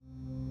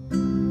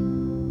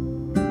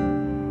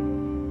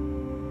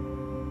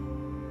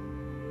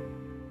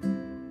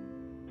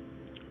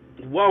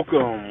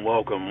Welcome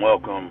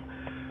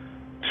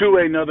to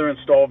another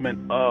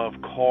installment of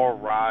Car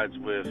Rides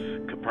with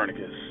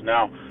Copernicus.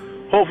 Now,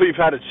 hopefully you've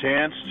had a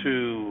chance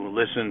to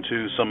listen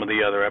to some of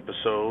the other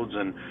episodes,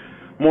 and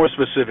more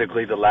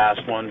specifically the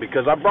last one,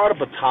 because I brought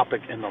up a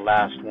topic in the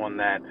last one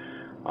that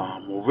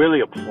will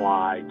really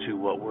apply to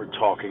what we're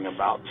talking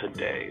about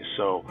today.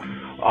 So,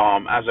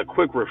 as a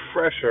quick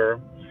refresher,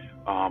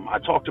 I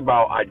talked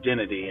about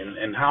identity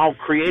and how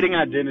creating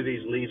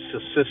identities leads to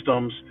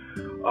systems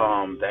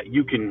that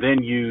you can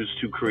then use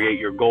to create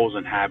your goals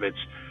and habits,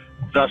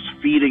 thus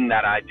feeding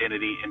that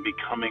identity and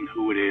becoming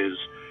who it is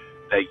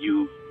that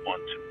you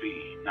want to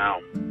be. Now,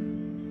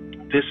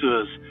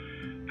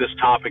 this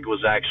topic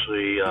was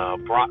actually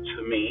brought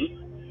to me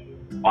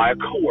by a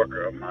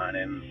coworker of mine,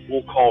 and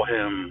we'll call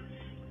him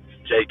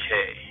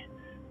JK,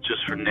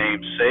 just for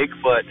name's sake,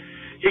 but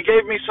he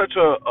gave me such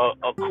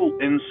a cool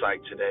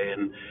insight today,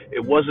 and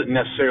it wasn't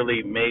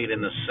necessarily made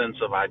in the sense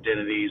of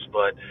identities,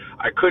 but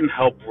I couldn't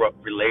help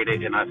relate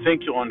it, and I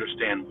think you'll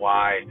understand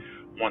why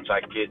once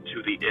I get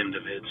to the end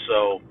of it.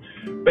 So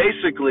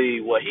basically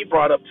what he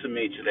brought up to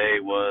me today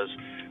was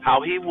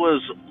how he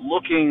was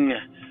looking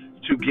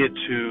to get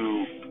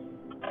to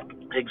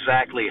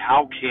exactly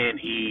how can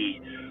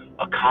he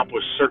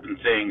accomplish certain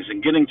things,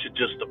 and getting to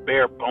just the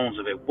bare bones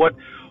of it. What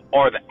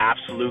are the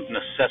absolute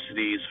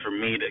necessities for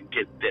me to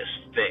get this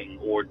thing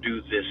or do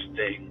this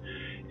thing?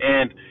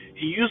 And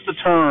he used the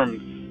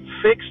term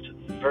fixed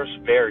versus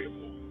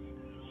variable,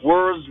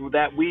 words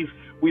that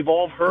we've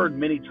all heard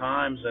many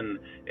times,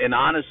 and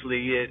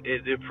honestly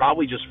it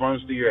probably just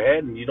runs through your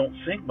head and you don't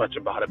think much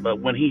about it,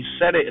 but when he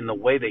said it in the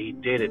way that he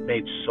did, it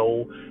made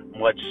so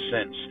much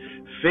sense.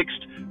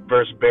 Fixed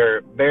versus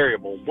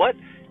variable. What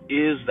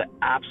is the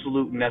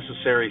absolute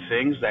necessary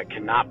things that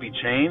cannot be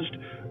changed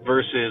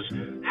versus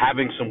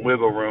having some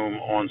wiggle room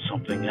on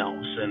something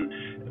else?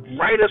 And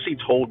right as he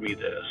told me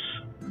this,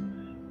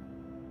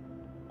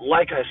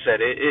 like I said,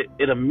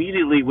 it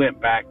immediately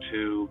went back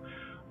to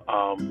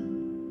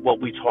what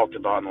we talked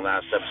about in the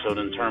last episode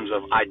in terms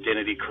of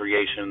identity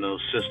creation,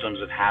 those systems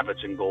and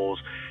habits and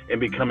goals, and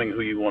becoming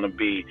who you want to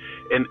be.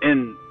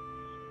 And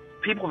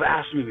people have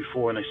asked me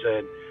before, and they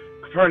said,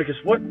 Copernicus,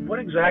 what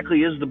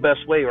exactly is the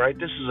best way, right?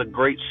 This is a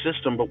great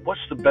system, but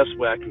what's the best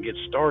way I can get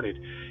started?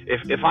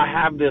 If I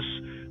have this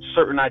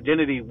certain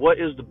identity, what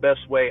is the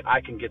best way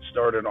I can get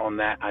started on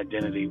that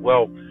identity?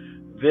 Well,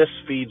 this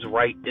feeds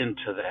right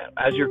into that.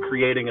 As you're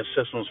creating a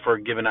systems for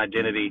a given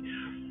identity,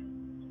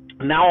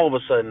 now all of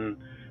a sudden,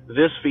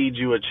 this feeds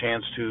you a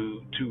chance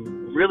to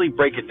really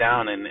break it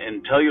down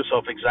and tell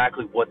yourself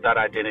exactly what that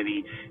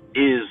identity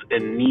is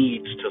and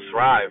needs to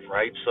thrive,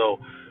 right? So,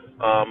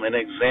 an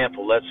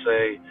example, let's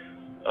say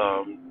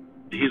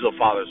he's a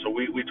father. So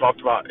we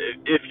talked about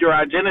if your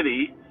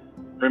identity,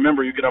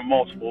 remember you could have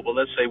multiple, but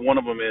let's say one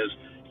of them is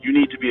you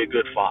need to be a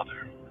good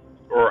father,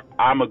 or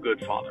I'm a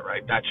good father,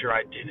 right? That's your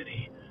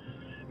identity.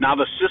 Now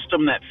the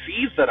system that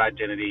feeds that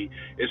identity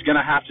is going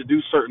to have to do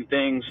certain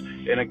things,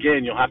 and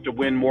again, you'll have to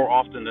win more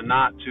often than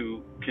not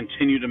to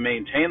continue to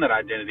maintain that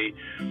identity.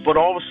 But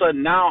all of a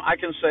sudden now I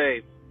can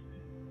say,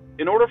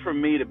 in order for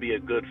me to be a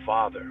good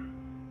father,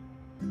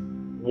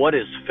 what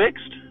is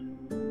fixed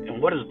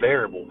and what is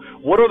variable?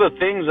 What are the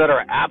things that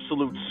are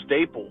absolute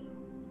staple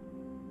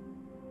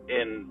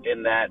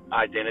in that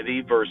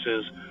identity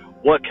versus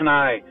what can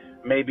I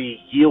maybe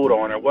yield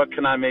on, or what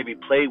can I maybe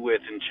play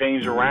with and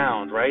change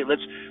around, right?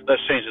 Let's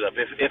change it up.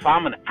 If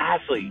I'm an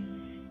athlete,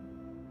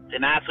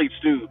 and athletes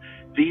do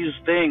these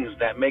things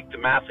that make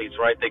them athletes,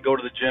 right? They go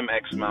to the gym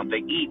X amount, they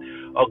eat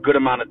a good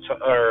amount of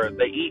or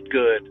they eat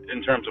good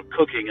in terms of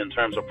cooking, in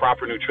terms of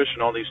proper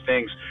nutrition, all these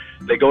things.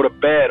 They go to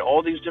bed,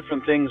 all these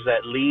different things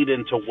that lead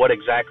into what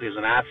exactly is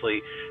an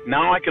athlete.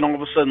 Now I can all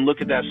of a sudden look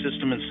at that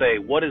system and say,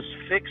 what is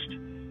fixed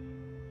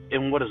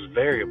and what is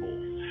variable?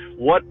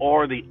 What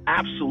are the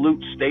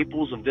absolute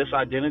staples of this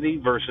identity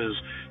versus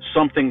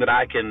something that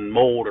I can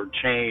mold or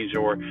change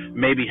or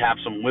maybe have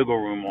some wiggle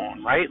room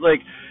on, right? Like,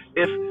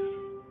 if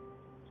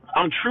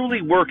I'm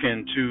truly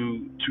working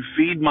to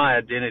feed my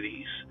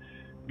identities,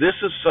 this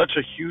is such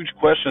a huge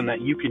question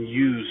that you can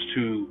use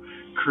to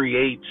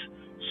create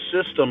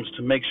systems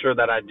to make sure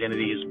that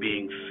identity is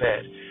being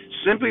fed.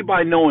 Simply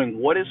by knowing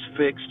what is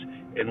fixed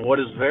and what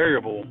is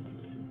variable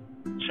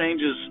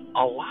changes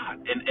a lot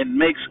and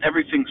makes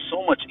everything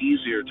so much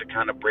easier to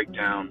kind of break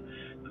down,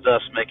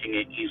 thus making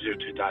it easier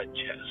to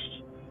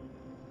digest.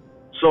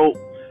 So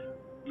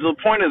the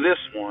point of this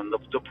one,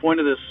 the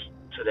point of this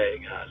today,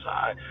 guys,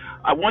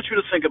 I want you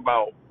to think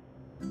about,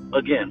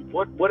 again,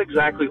 what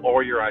exactly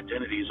are your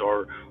identities?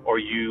 Are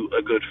you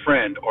a good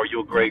friend? Are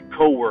you a great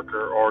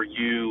coworker? Are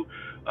you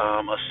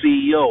a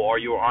CEO? Are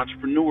you an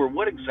entrepreneur?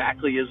 What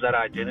exactly is that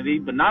identity?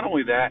 But not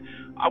only that,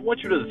 I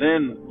want you to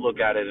then look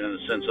at it in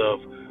the sense of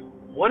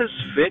what is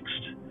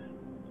fixed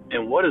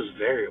and what is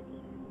variable.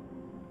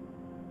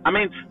 I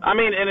mean,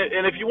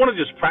 and if you want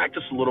to just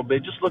practice a little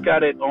bit, just look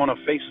at it on a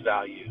face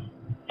value.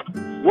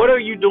 What are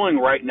you doing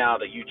right now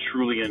that you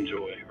truly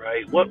enjoy,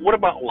 right? What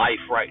about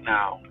life right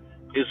now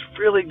is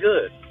really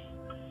good?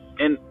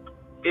 And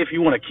if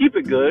you want to keep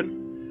it good,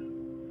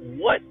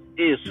 what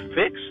is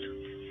fixed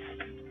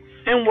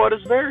and what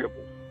is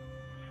variable,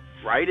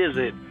 right? Is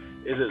it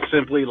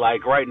simply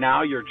like right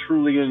now you're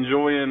truly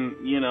enjoying,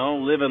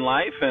 living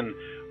life, and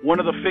one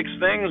of the fixed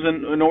things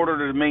in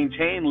order to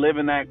maintain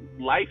living that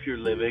life you're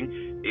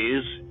living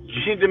is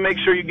you need to make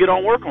sure you get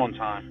on work on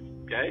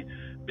time, okay?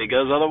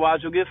 Because otherwise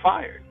you'll get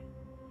fired.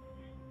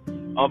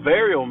 A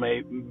variable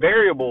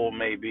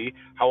may be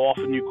how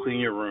often you clean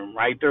your room,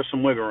 right? There's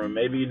some wiggle room.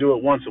 Maybe you do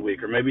it once a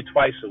week or maybe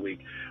twice a week.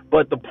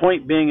 But the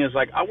point being is,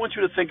 like, I want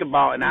you to think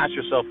about and ask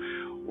yourself,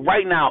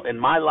 right now in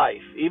my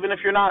life, even if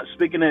you're not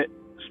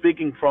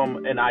speaking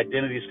from an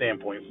identity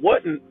standpoint,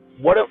 what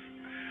if,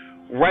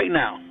 right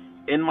now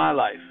in my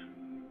life,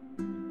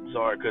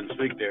 sorry I couldn't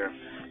speak there,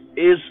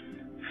 is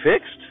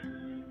fixed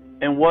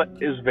and what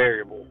is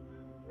variable?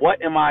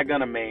 What am I going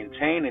to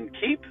maintain and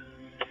keep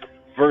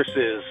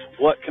versus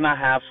what can I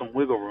have some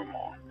wiggle room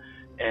on?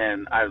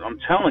 And I'm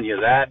telling you,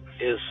 that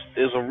is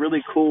a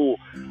really cool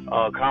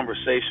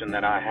conversation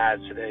that I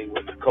had today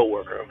with a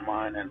coworker of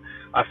mine, and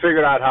I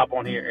figured I'd hop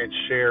on here and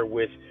share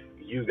with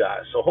you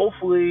guys. So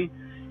hopefully,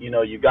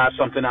 you got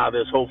something out of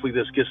this. Hopefully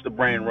this gets the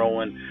brain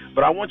rolling.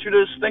 But I want you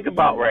to just think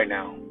about right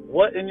now,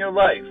 what in your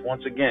life,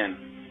 once again,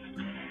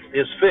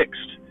 is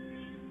fixed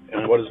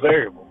and what is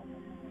variable?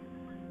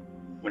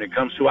 When it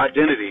comes to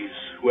identities,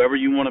 whoever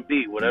you want to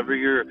be, whatever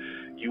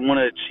you want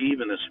to achieve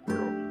in this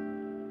world,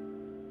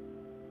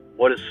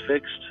 what is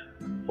fixed,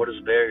 what is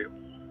variable?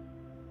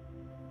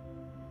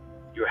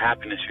 Your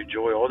happiness, your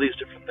joy, all these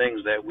different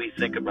things that we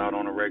think about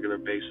on a regular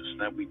basis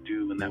and that we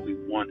do and that we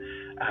want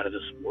out of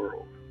this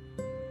world.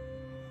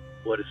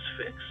 What is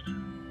fixed,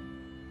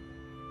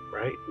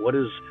 right? What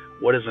is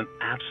an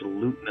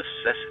absolute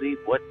necessity?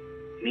 What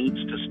needs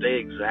to stay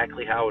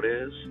exactly how it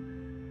is?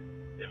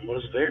 And what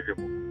is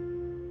variable?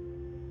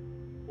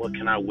 What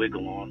can I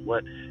wiggle on?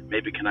 What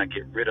maybe can I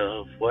get rid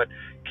of? What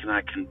can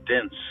I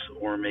condense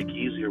or make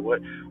easier?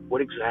 What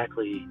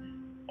exactly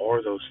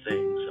are those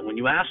things? And when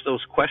you ask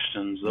those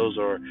questions, those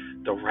are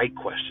the right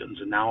questions.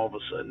 And now all of a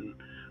sudden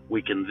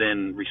we can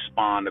then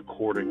respond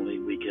accordingly.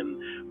 We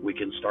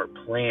can start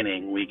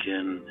planning. We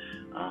can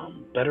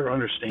better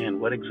understand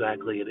what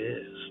exactly it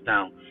is.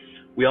 Now,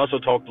 we also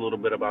talked a little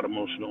bit about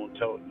emotional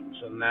intelligence,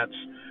 and that's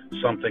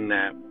something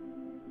that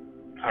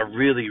I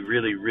really,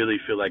 really, really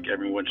feel like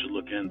everyone should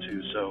look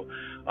into. So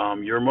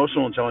your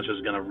emotional intelligence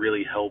is going to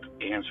really help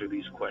answer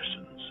these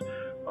questions,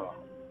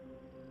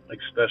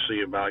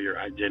 especially about your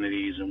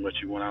identities and what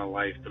you want out of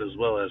life, but as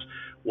well as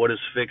what is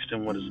fixed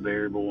and what is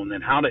variable, and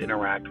then how to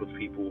interact with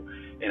people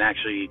and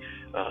actually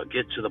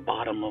get to the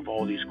bottom of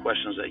all these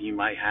questions that you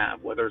might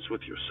have, whether it's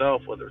with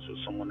yourself, whether it's with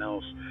someone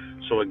else.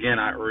 So again,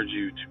 I urge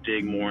you to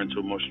dig more into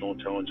emotional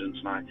intelligence,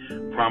 and I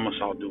promise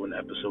I'll do an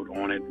episode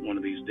on it one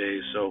of these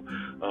days. So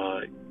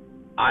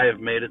I have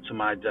made it to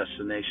my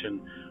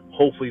destination.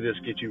 Hopefully this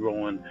gets you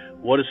rolling.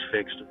 What is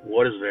fixed?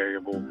 What is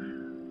variable?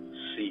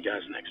 See you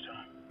guys next time.